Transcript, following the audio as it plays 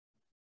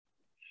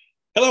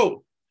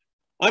Hello,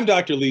 I'm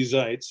Dr. Lee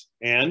Zeitz,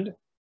 and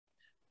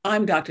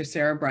I'm Dr.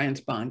 Sarah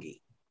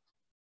Bryans-Bongey.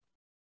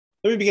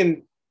 let me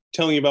begin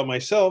telling you about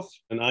myself.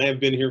 And I have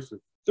been here for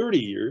 30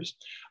 years.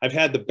 I've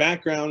had the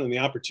background and the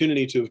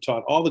opportunity to have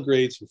taught all the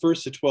grades from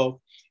 1st to 12th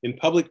in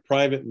public,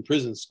 private, and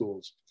prison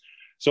schools.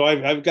 So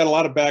I've got a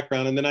lot of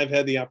background, and then I've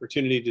had the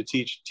opportunity to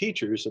teach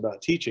teachers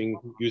about teaching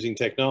using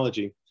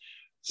technology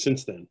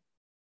since then.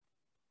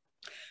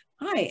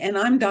 Hi, and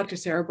I'm Dr.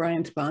 Sarah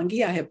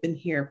Bryans-Bongey. I have been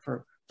here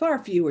for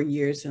far fewer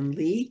years than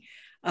Lee.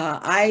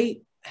 I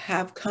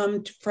have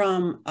come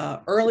from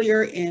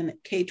earlier in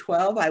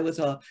K-12. I was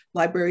a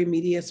library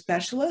media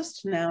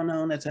specialist, now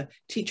known as a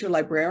teacher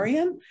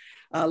librarian.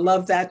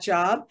 Love that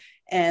job.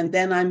 And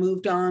then I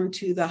moved on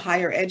to the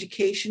higher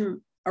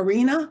education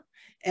arena,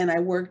 and I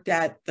worked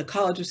at the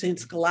College of St.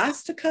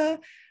 Scholastica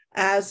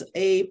as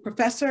a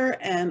professor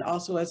and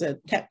also as a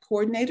tech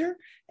coordinator.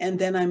 And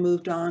then I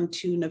moved on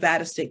to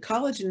Nevada State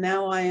College, and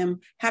now I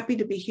am happy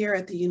to be here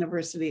at the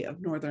University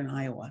of Northern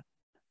Iowa.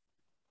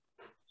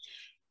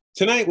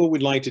 Tonight, what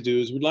we'd like to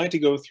do is we'd like to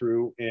go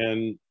through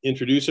and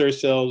introduce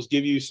ourselves,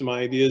 give you some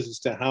ideas as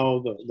to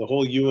how the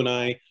whole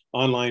UNI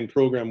online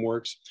program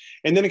works,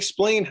 and then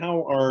explain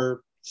how our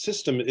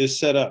system is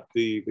set up,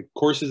 the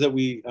courses that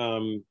we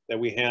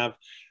have,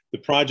 the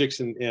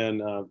projects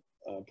and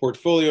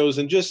portfolios,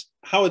 and just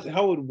how it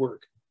would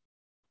work.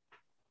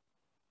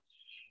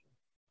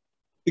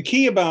 The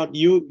key about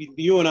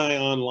UNI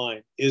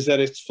Online is that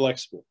it's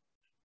flexible.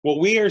 What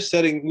we have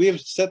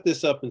set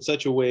this up in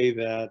such a way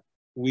that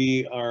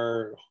we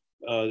are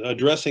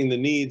addressing the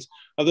needs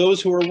of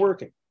those who are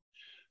working.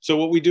 So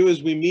what we do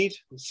is we meet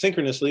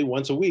synchronously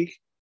once a week,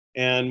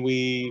 and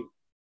we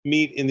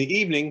meet in the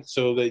evening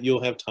so that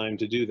you'll have time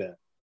to do that.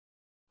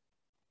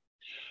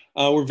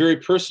 We're very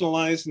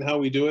personalized in how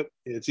we do it.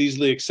 It's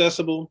easily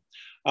accessible.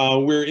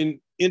 We're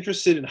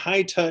interested in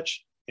high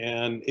touch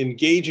and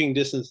engaging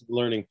distance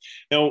learning.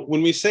 Now,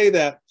 when we say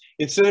that,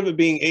 instead of it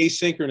being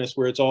asynchronous,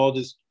 where it's all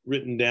just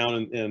written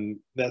down and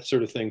that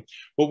sort of thing,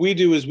 what we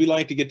do is we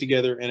like to get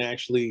together and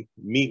actually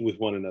meet with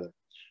one another.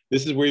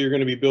 This is where you're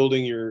going to be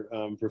building your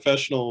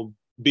professional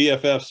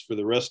BFFs for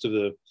the rest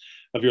of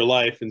your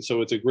life, and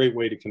so it's a great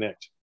way to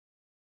connect.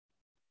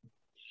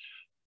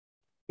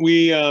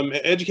 We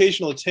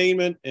educational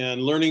attainment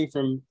and learning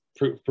from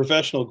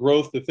professional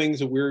growth, the things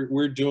that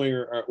we're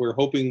doing we're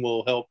hoping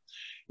will help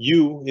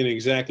you in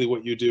exactly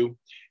what you do.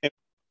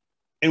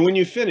 And when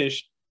you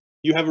finish,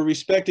 you have a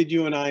respected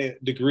UNI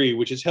degree,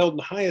 which is held in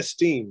high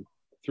esteem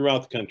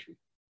throughout the country.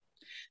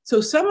 So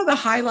some of the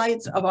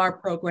highlights of our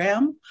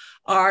program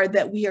are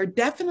that we are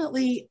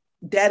definitely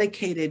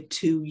dedicated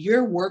to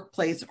your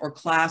workplace or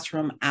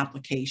classroom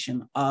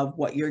application of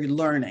what you're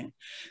learning.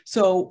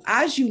 So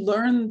as you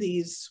learn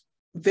these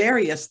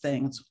various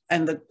things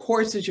and the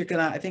courses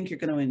I think you're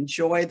going to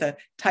enjoy the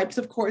types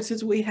of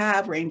courses we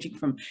have, ranging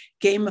from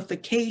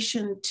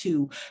gamification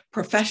to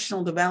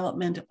professional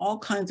development, all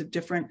kinds of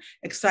different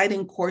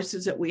exciting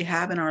courses that we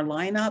have in our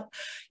lineup.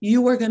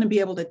 You are going to be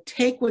able to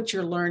take what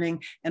you're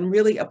learning and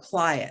really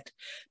apply it,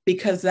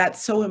 because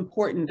that's so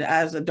important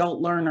as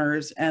adult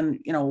learners and,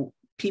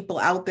 people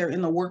out there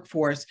in the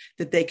workforce,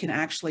 that they can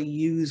actually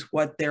use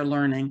what they're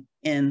learning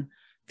in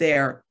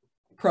their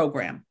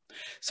program.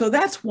 So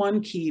that's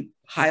one key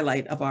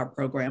highlight of our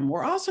program.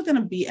 We're also going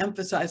to be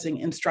emphasizing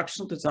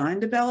instructional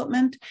design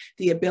development,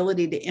 the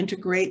ability to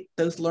integrate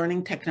those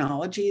learning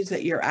technologies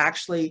that you're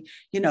actually,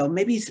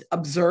 maybe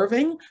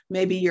observing,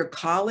 maybe your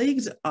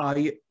colleagues,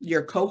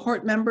 your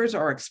cohort members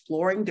are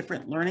exploring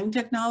different learning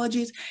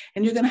technologies,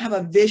 and you're going to have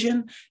a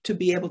vision to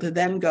be able to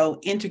then go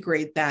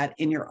integrate that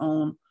in your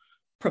own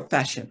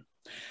profession.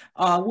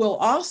 We'll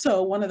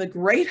also, one of the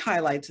great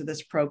highlights of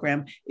this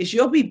program is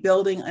you'll be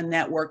building a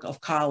network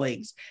of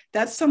colleagues.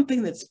 That's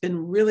something that's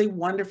been really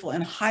wonderful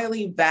and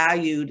highly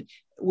valued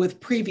with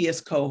previous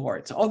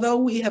cohorts. Although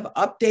we have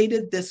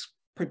updated this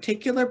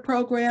particular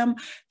program,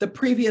 the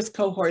previous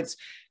cohorts,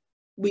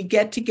 we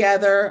get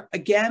together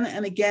again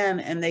and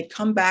again, and they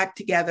come back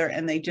together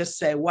and they just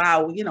say,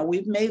 wow,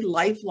 we've made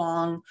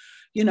lifelong,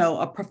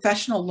 a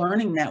professional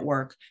learning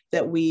network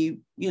that we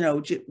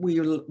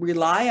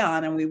rely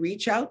on and we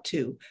reach out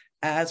to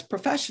as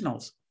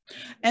professionals.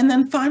 And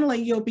then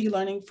finally, you'll be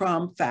learning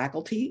from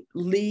faculty,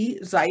 Lee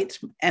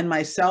Zeitz and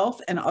myself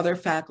and other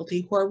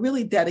faculty who are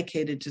really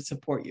dedicated to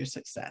support your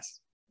success.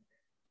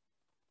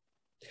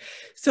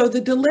 So the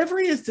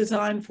delivery is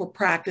designed for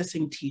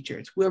practicing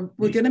teachers. We're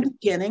going to be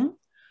beginning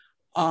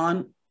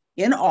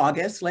in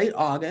August, late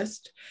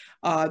August.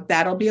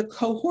 That'll be a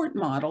cohort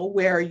model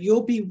where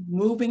you'll be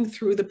moving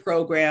through the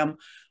program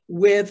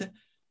with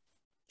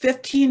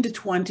 15 to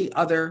 20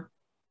 other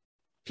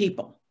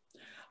people.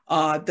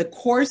 The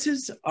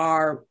courses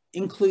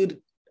include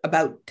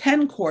about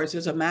 10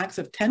 courses, a max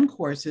of 10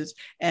 courses,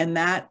 and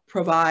that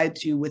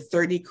provides you with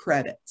 30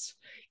 credits.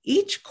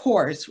 Each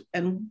course,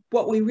 and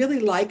what we really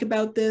like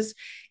about this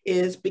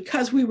is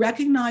because we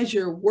recognize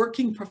you're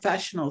working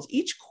professionals,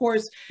 each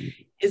course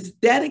is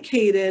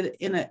dedicated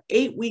in an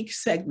 8-week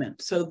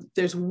segment. So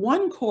there's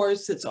one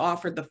course that's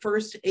offered the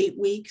first 8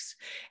 weeks,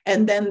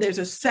 and then there's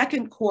a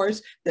second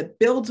course that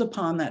builds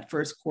upon that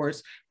first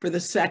course for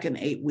the second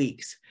 8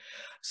 weeks.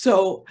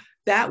 So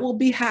that will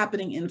be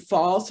happening in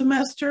fall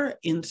semester,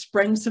 in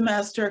spring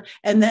semester,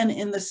 and then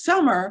in the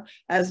summer,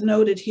 as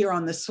noted here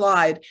on the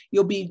slide,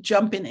 you'll be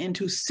jumping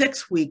into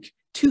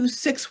 2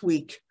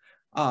 6-week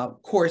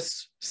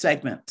course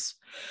segments.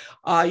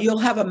 You'll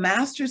have a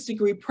master's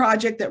degree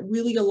project that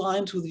really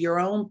aligns with your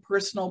own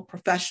personal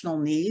professional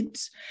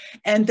needs.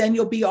 And then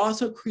you'll be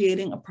also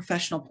creating a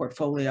professional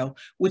portfolio,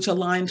 which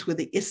aligns with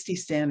the ISTE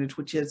standards,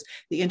 which is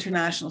the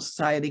International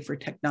Society for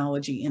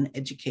Technology in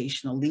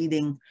Education, a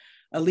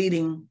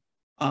leading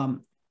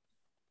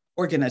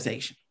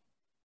organization.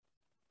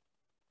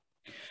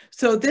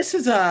 So this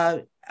is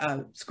a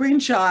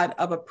screenshot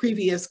of a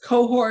previous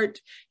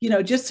cohort,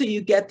 just so you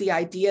get the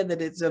idea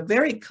that it's a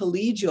very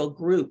collegial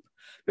group,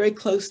 very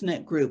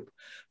close-knit group.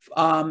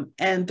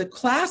 And the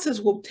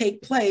classes will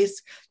take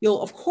place.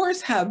 You'll, of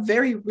course, have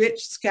very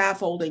rich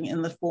scaffolding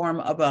in the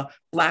form of a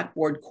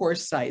Blackboard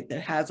course site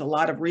that has a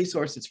lot of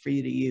resources for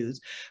you to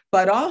use.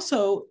 But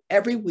also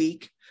every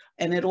week,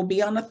 and it'll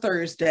be on a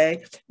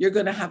Thursday, you're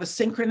going to have a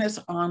synchronous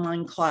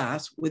online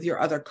class with your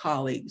other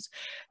colleagues.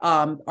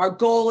 Our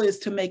goal is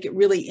to make it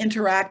really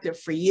interactive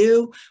for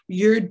you.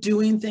 You're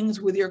doing things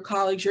with your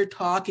colleagues, you're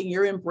talking,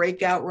 you're in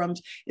breakout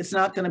rooms. It's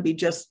not going to be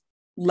just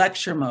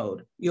lecture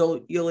mode.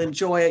 You'll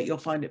enjoy it. You'll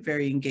find it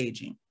very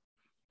engaging.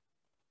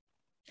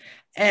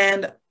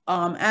 And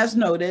as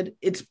noted,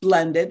 it's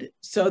blended.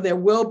 So there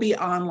will be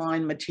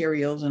online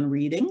materials and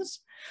readings.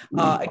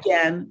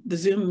 Again, the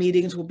Zoom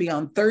meetings will be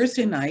on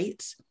Thursday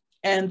nights.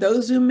 And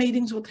those Zoom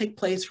meetings will take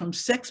place from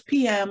 6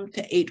 p.m.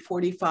 to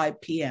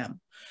 8:45 p.m.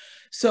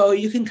 So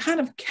you can kind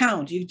of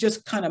count, you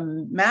just kind of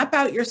map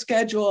out your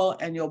schedule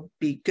and you'll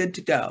be good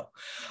to go.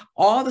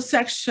 All the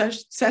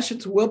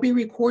sessions will be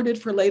recorded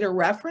for later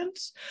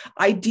reference.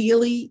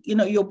 Ideally,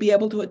 you'll be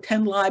able to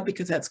attend live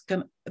because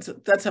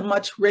that's a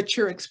much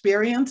richer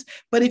experience.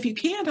 But if you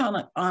can't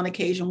on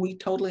occasion, we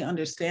totally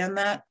understand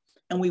that.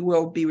 And we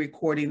will be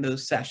recording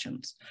those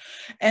sessions.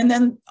 And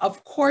then,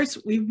 of course,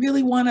 we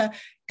really want to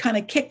kind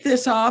of kick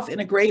this off in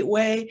a great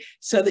way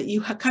so that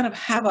you kind of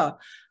have a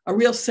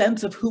real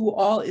sense of who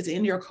all is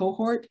in your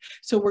cohort.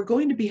 So we're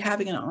going to be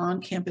having an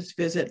on-campus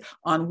visit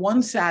on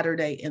one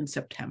Saturday in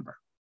September.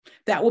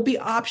 That will be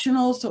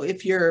optional. So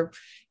if you're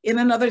in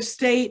another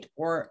state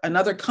or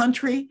another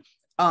country,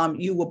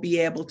 you will be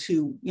able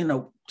to,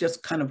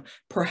 just kind of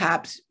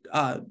perhaps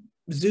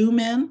Zoom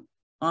in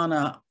on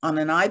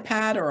an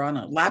iPad or on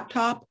a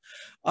laptop,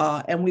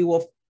 and we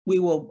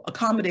will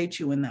accommodate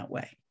you in that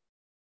way.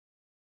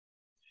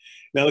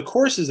 Now, the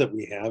courses that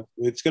we have,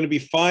 it's going to be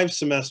 5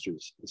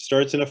 semesters. It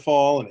starts in the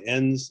fall and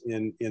ends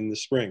in the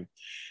spring.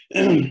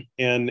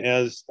 And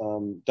as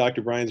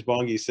Dr.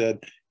 Bryans-Bongey said,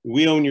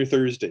 we own your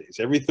Thursdays.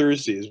 Every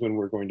Thursday is when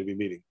we're going to be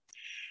meeting.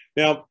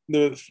 Now,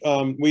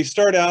 we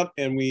start out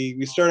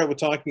with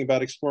talking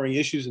about exploring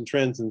issues and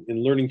trends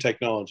in learning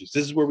technologies.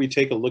 This is where we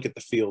take a look at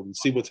the field and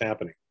see what's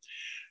happening.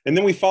 And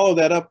then we follow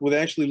that up with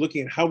actually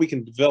looking at how we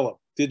can develop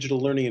digital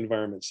learning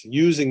environments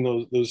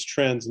using those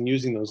trends and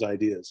using those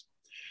ideas.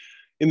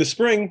 In the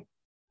spring,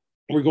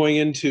 we're going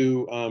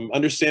into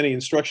understanding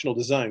instructional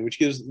design, which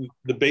gives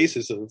the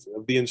basis of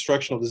the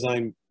instructional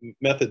design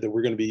method that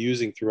we're going to be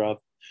using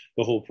throughout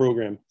the whole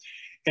program.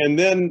 And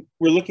then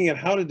we're looking at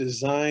how to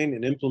design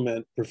and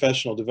implement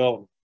professional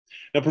development.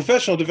 Now,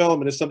 professional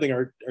development is something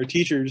our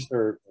teachers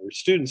or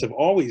students have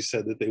always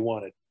said that they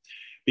wanted,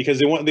 because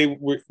they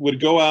would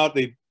go out,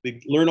 they'd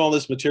learn all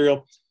this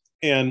material,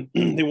 and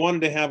they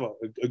wanted to have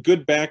a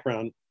good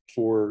background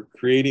for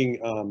creating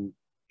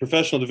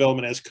professional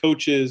development as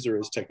coaches or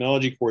as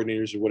technology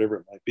coordinators or whatever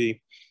it might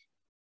be.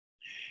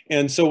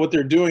 And so what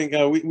they're doing,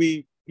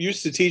 we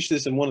used to teach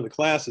this in one of the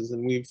classes,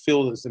 and we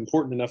feel it's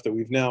important enough that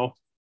we've now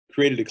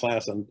created a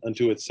class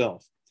unto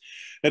itself.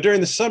 Now, during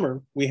the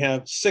summer, we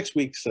have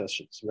 6-week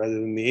sessions rather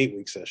than the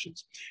 8-week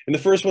sessions. And the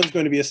first one is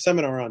going to be a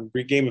seminar on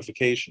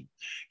gamification.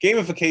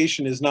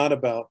 Gamification is not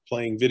about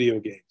playing video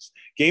games.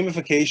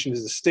 Gamification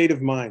is a state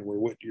of mind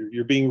where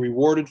you're being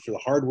rewarded for the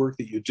hard work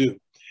that you do.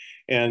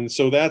 And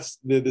so that's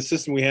the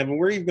system we have, and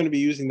we're even going to be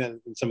using that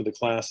in some of the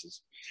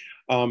classes.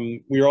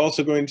 We are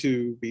also going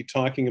to be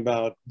talking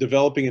about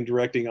developing and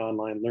directing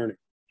online learning.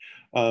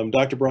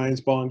 Dr.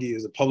 Bryans-Bongey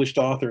is a published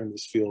author in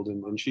this field,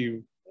 and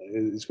she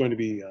is going to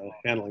be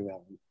handling that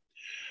one.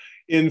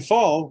 In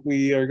fall,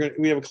 we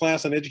have a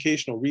class on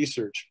educational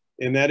research,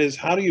 and that is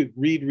how do you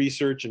read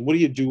research and what do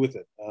you do with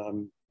it?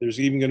 There's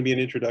even going to be an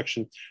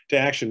introduction to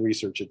action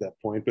research at that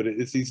point, but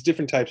it's these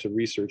different types of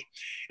research.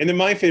 And then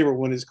my favorite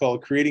one is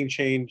called Creating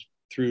Change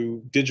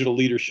Through Digital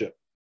Leadership.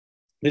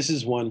 This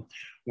is one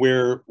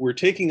where we're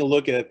taking a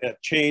look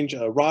at change.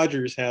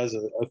 Rogers has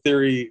a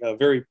theory, a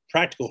very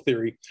practical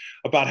theory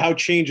about how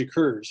change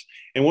occurs.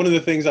 And one of the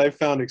things I've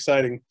found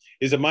exciting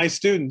is that my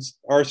students,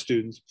 our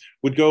students,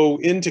 would go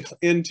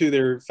into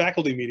their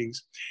faculty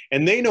meetings,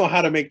 and they know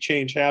how to make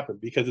change happen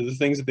because of the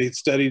things that they've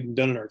studied and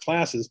done in our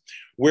classes,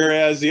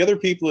 whereas the other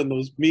people in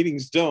those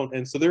meetings don't.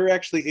 And so they're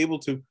actually able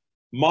to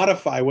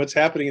modify what's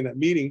happening in that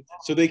meeting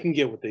so they can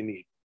get what they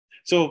need.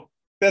 So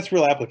that's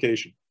real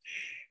application.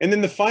 And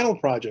then the final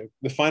project,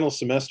 the final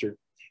semester,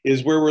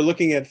 is where we're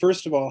looking at,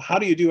 first of all, how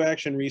do you do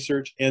action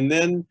research? And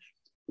then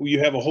you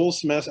have a whole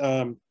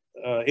semester,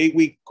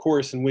 8-week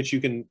course in which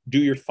you can do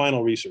your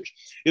final research.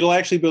 It'll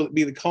actually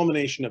be the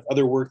culmination of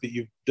other work that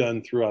you've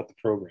done throughout the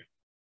program.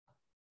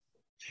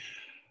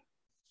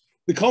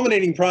 The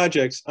culminating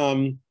projects,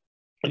 it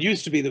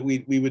used to be that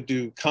we would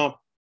do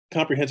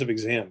comprehensive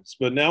exams,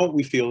 but now what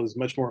we feel is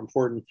much more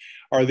important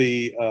are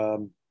the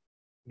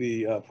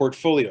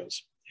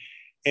portfolios.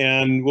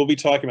 And we'll be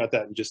talking about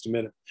that in just a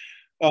minute.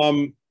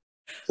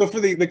 So for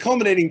the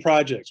culminating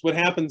projects, what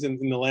happens in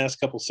the last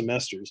couple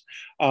semesters,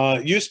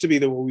 used to be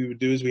that what we would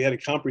do is we had a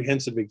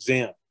comprehensive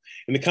exam.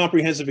 And the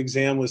comprehensive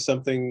exam was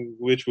something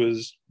which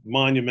was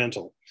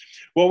monumental.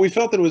 Well, we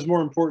felt that it was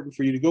more important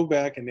for you to go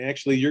back and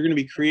actually you're going to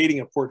be creating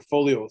a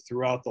portfolio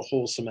throughout the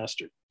whole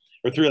semester,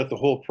 or throughout the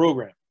whole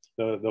program,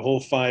 the whole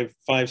five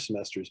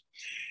semesters.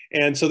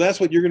 And so that's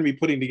what you're going to be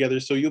putting together.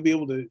 So you'll be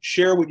able to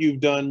share what you've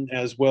done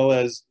as well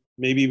as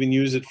maybe even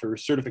use it for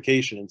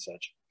certification and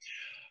such.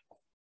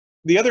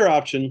 The other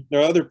option, the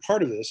other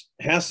part of this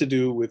has to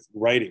do with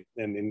writing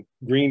and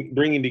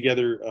bringing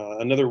together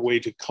another way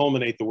to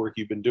culminate the work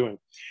you've been doing.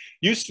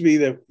 Used to be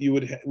that we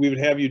would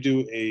have you do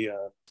a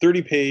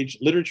 30-page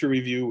literature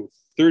review with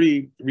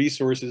 30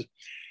 resources,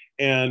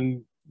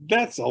 and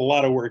that's a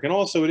lot of work. And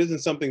also, it isn't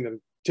something that a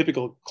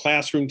typical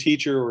classroom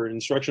teacher or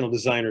instructional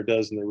designer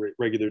does in their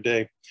regular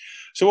day.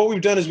 So what we've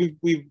done is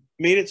we've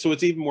made it so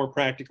it's even more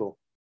practical.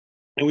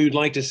 And we would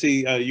like to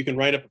see, you can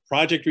write up a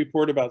project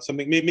report about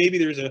something. Maybe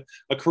there's a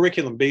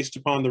curriculum based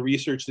upon the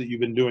research that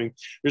you've been doing.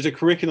 There's a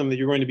curriculum that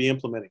you're going to be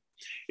implementing.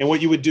 And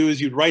what you would do is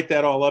you'd write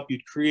that all up,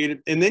 you'd create it,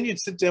 and then you'd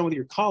sit down with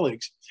your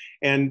colleagues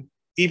and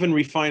even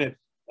refine it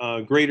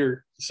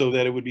greater so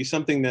that it would be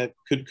something that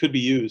could be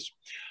used.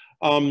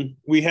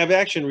 We have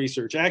action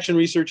research. Action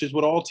research is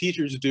what all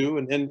teachers do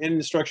and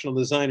instructional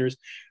designers.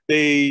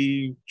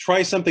 They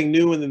try something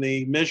new and then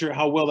they measure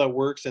how well that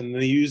works and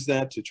they use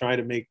that to try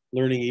to make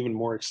learning even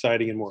more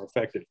exciting and more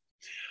effective.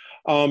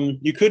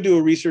 You could do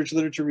a research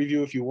literature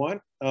review if you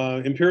want.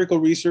 Empirical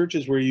research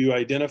is where you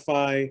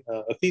identify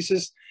a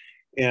thesis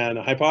and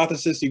a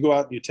hypothesis, you go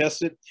out and you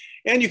test it,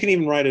 and you can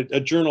even write a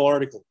journal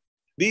article.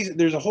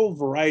 There's a whole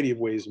variety of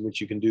ways in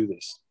which you can do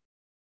this.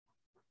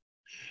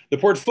 The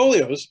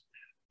portfolios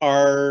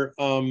are,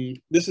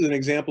 this is an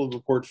example of a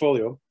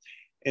portfolio,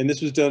 and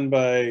this was done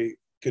by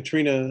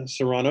Katrina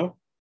Serrano.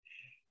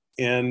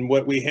 And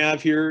what we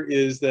have here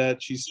is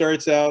that she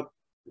starts out,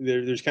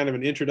 there's kind of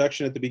an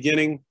introduction at the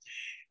beginning,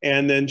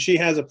 and then she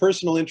has a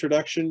personal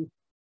introduction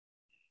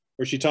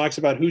where she talks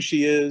about who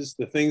she is,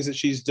 the things that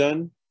she's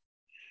done.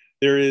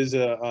 There is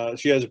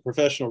she has a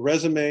professional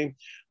resume.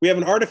 We have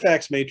an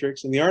artifacts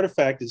matrix, and the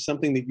artifact is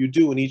something that you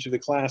do in each of the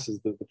classes,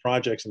 the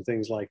projects and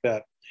things like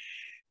that.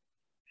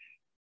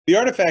 The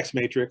artifacts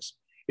matrix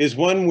is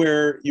one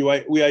where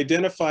we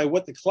identify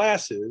what the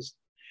class is,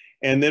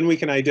 and then we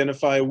can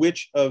identify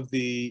which of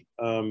the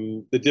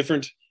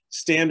different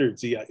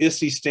standards, the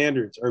ISTE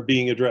standards, are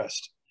being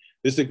addressed.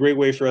 This is a great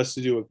way for us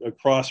to do a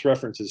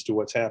cross-references to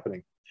what's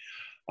happening.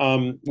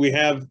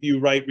 You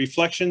write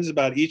reflections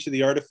about each of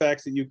the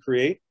artifacts that you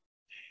create.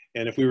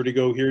 And if we were to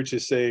go here to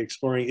say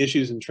exploring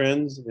issues and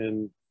trends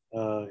in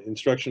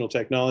instructional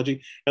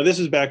technology. Now this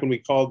is back when we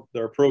called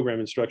our program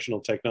instructional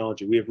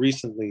technology. We have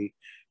recently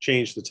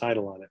changed the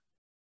title on it.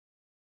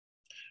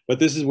 But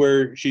this is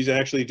where she's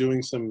actually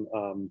doing some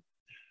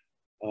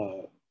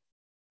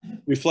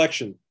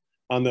reflection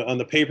on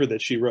the paper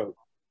that she wrote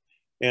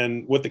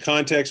and what the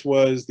context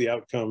was, the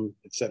outcome,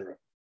 etc.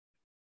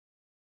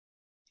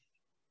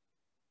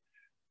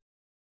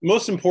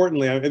 Most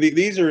importantly,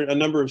 these are a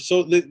number of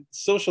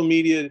social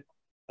media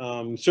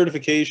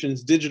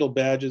certifications, digital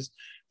badges,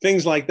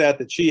 things like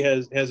that she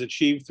has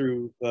achieved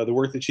through the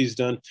work that she's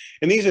done.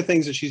 And these are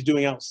things that she's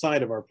doing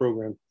outside of our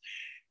program.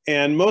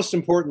 And most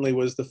importantly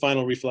was the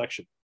final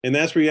reflection. And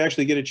that's where you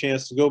actually get a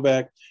chance to go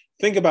back,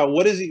 think about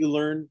what is it you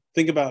learned,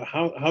 think about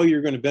how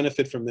you're going to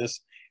benefit from this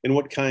and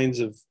what kinds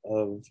of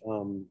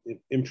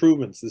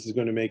improvements this is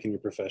going to make in your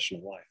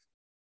professional life.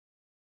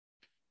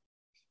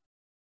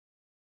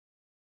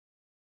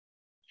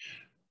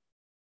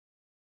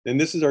 And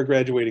this is our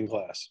graduating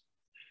class.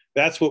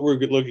 That's what we're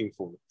looking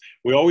for.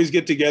 We always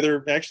get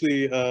together.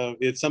 Actually,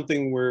 it's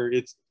something where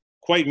it's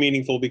quite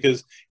meaningful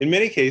because in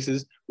many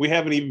cases, we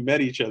haven't even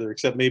met each other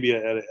except maybe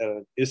at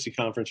an ISTE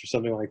conference or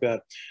something like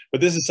that. But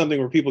this is something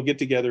where people get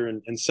together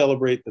and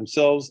celebrate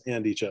themselves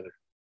and each other.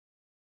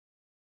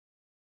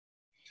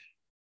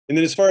 And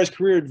then as far as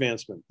career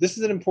advancement, this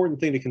is an important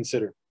thing to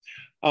consider.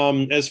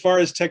 As far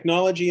as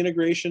technology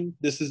integration,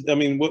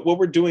 what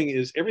we're doing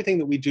is everything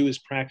that we do is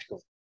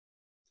practical.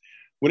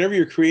 Whenever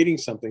you're creating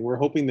something, we're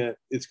hoping that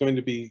it's going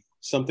to be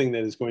something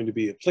that is going to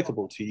be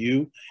applicable to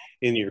you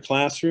in your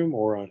classroom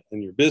or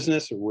in your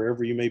business or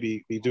wherever you may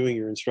be doing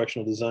your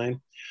instructional design.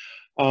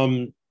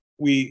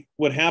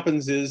 What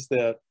happens is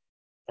that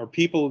our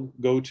people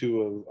go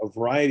to a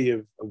variety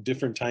of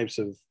different types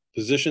of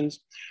positions.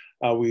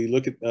 We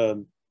look at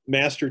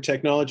master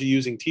technology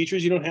using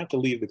teachers. You don't have to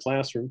leave the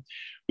classroom.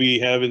 We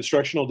have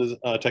instructional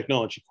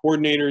technology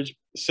coordinators,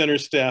 center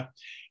staff.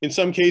 In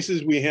some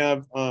cases, we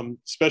have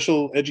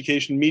special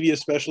education media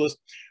specialists.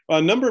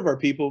 A number of our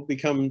people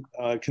become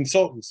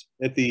consultants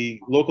at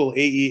the local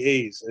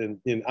AEAs. And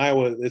in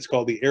Iowa, it's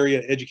called the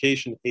Area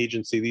Education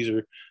Agency. These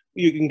are,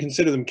 you can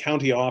consider them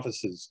county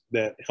offices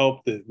that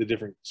help the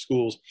different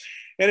schools.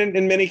 And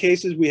in many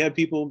cases, we have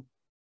people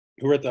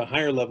who are at the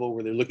higher level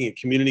where they're looking at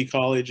community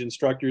college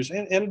instructors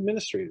and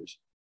administrators.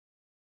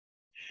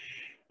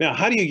 Now,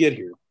 how do you get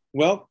here?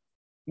 Well,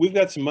 we've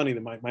got some money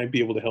that might be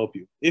able to help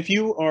you. If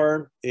you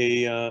are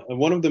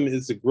one of them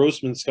is the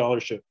Grossman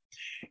Scholarship,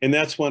 and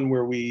that's one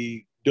where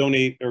we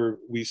donate or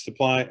we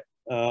supply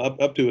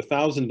up to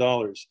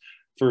 $1,000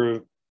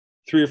 for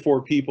 3 or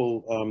 4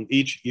 people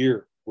each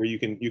year, where you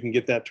can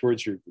get that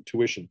towards your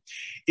tuition.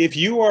 If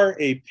you are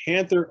a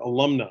Panther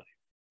alumni,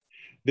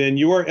 then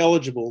you are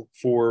eligible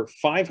for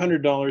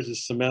 $500 a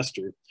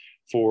semester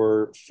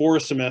for 4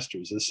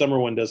 semesters. The summer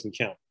one doesn't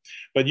count,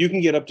 but you can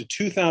get up to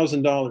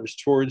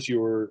 $2,000 towards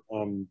your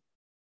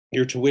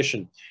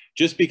tuition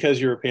just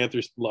because you're a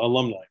Panther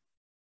alumni.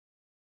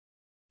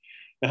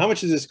 Now, how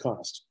much does this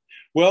cost?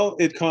 Well,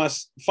 it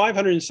costs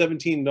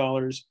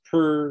 $517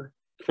 per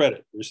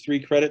credit. There's 3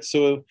 credits,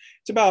 so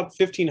it's about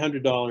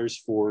 $1,500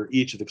 for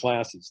each of the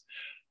classes.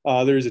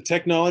 There's a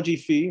technology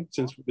fee.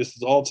 Since this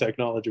is all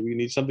technology, we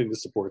need something to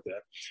support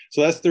that.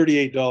 So that's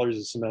 $38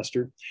 a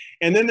semester.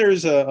 And then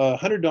there's a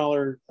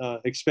 $100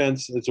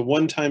 expense. It's a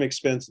one-time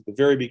expense at the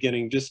very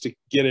beginning just to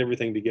get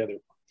everything together.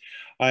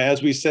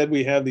 As we said,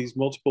 we have these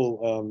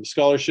multiple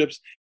scholarships.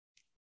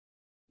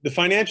 The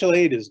financial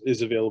aid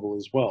is available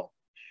as well.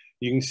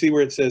 You can see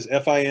where it says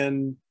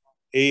finaid.uni.edu.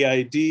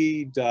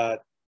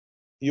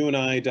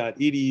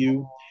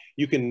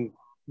 You can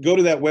go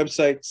to that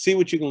website, see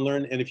what you can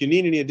learn, and if you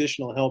need any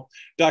additional help,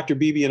 Dr.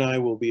 Beebe and I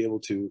will be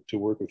able to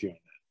work with you on that.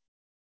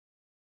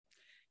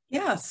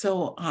 Yeah,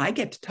 so I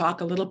get to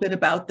talk a little bit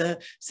about the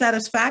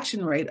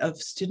satisfaction rate of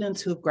students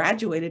who have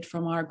graduated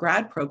from our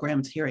grad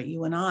programs here at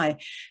UNI,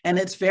 and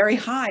it's very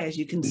high, as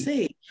you can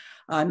see.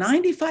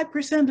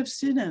 95% of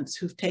students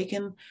who've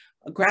taken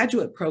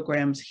graduate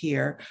programs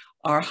here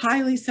are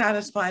highly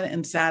satisfied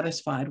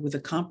with the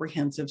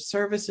comprehensive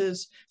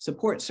services,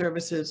 support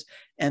services,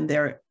 and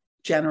their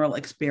general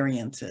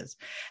experiences.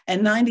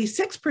 And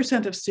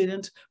 96% of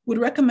students would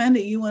recommend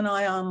a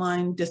UNI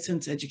Online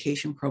Distance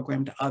Education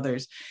program to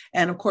others.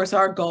 And of course,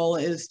 our goal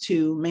is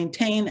to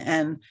maintain,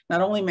 and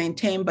not only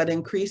maintain, but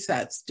increase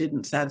that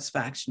student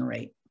satisfaction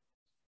rate.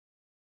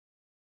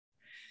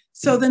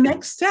 So the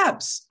next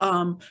steps,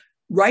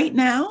 right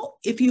now,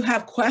 if you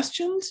have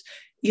questions,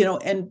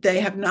 and they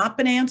have not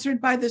been answered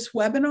by this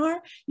webinar,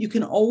 you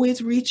can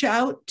always reach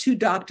out to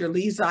Dr.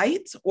 Lee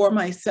Zeitz or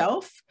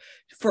myself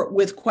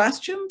with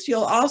questions.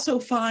 You'll also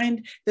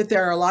find that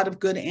there are a lot of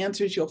good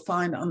answers you'll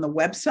find on the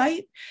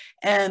website.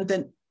 And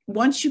then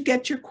once you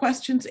get your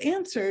questions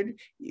answered,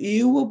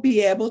 you will be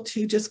able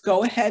to just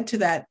go ahead to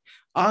that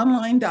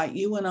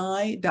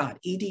online.uni.edu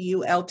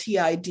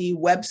LTID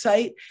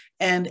website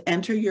and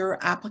enter your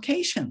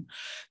application.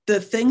 The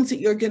things that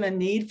you're going to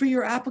need for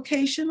your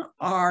application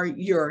are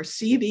your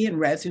CV and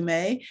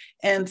resume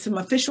and some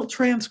official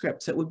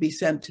transcripts that would be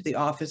sent to the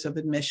Office of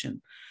Admission.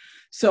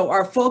 So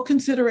our full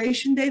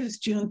consideration date is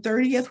June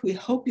 30th. We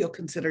hope you'll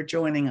consider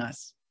joining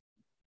us.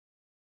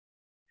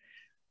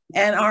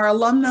 And our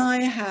alumni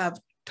have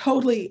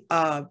totally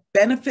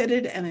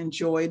benefited and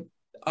enjoyed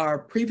our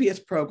previous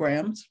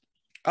programs.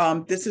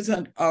 This is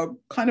a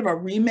kind of a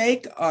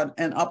remake,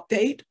 an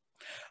update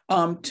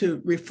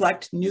to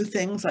reflect new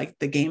things like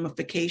the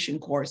gamification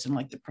course and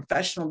like the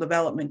professional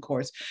development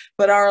course.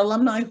 But our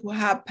alumni who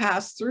have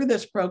passed through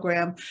this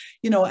program,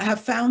 have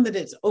found that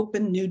it's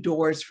opened new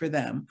doors for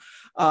them.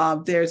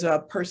 There's a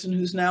person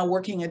who's now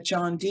working at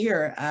John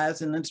Deere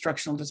as an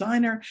instructional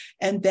designer,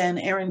 and then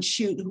Erin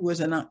Shute, who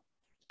was a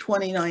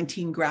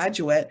 2019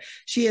 graduate.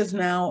 She is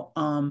now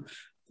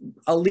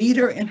a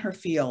leader in her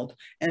field,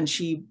 and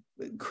she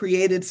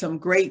created some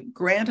great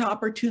grant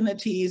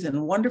opportunities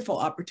and wonderful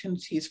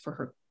opportunities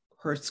for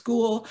her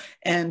school,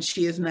 and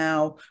she is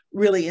now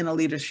really in a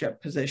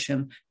leadership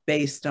position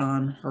based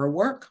on her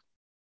work.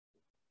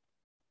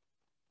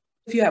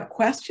 If you have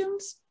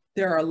questions,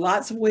 there are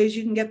lots of ways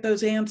you can get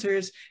those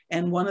answers,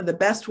 and one of the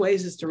best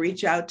ways is to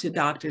reach out to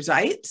Dr.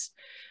 Zeitz.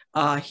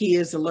 He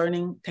is a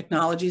Learning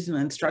Technologies and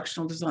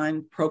Instructional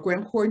Design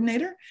Program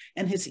Coordinator,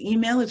 and his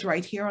email is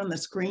right here on the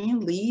screen,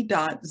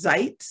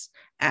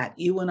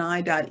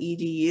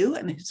 lee.zeitz@uni.edu,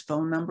 and his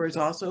phone number is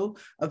also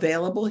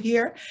available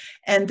here.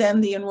 And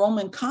then the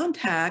enrollment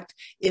contact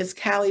is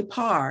Callie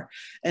Parr,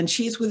 and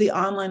she's with the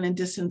Online and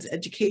Distance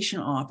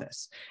Education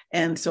Office.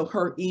 And so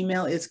her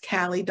email is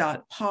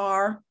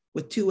callie.parr,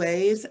 with 2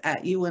 A's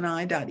at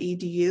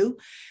uni.edu.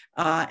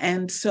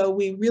 And so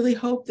we really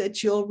hope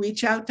that you'll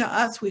reach out to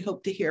us. We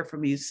hope to hear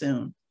from you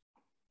soon.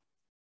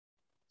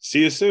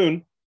 See you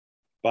soon.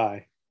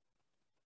 Bye.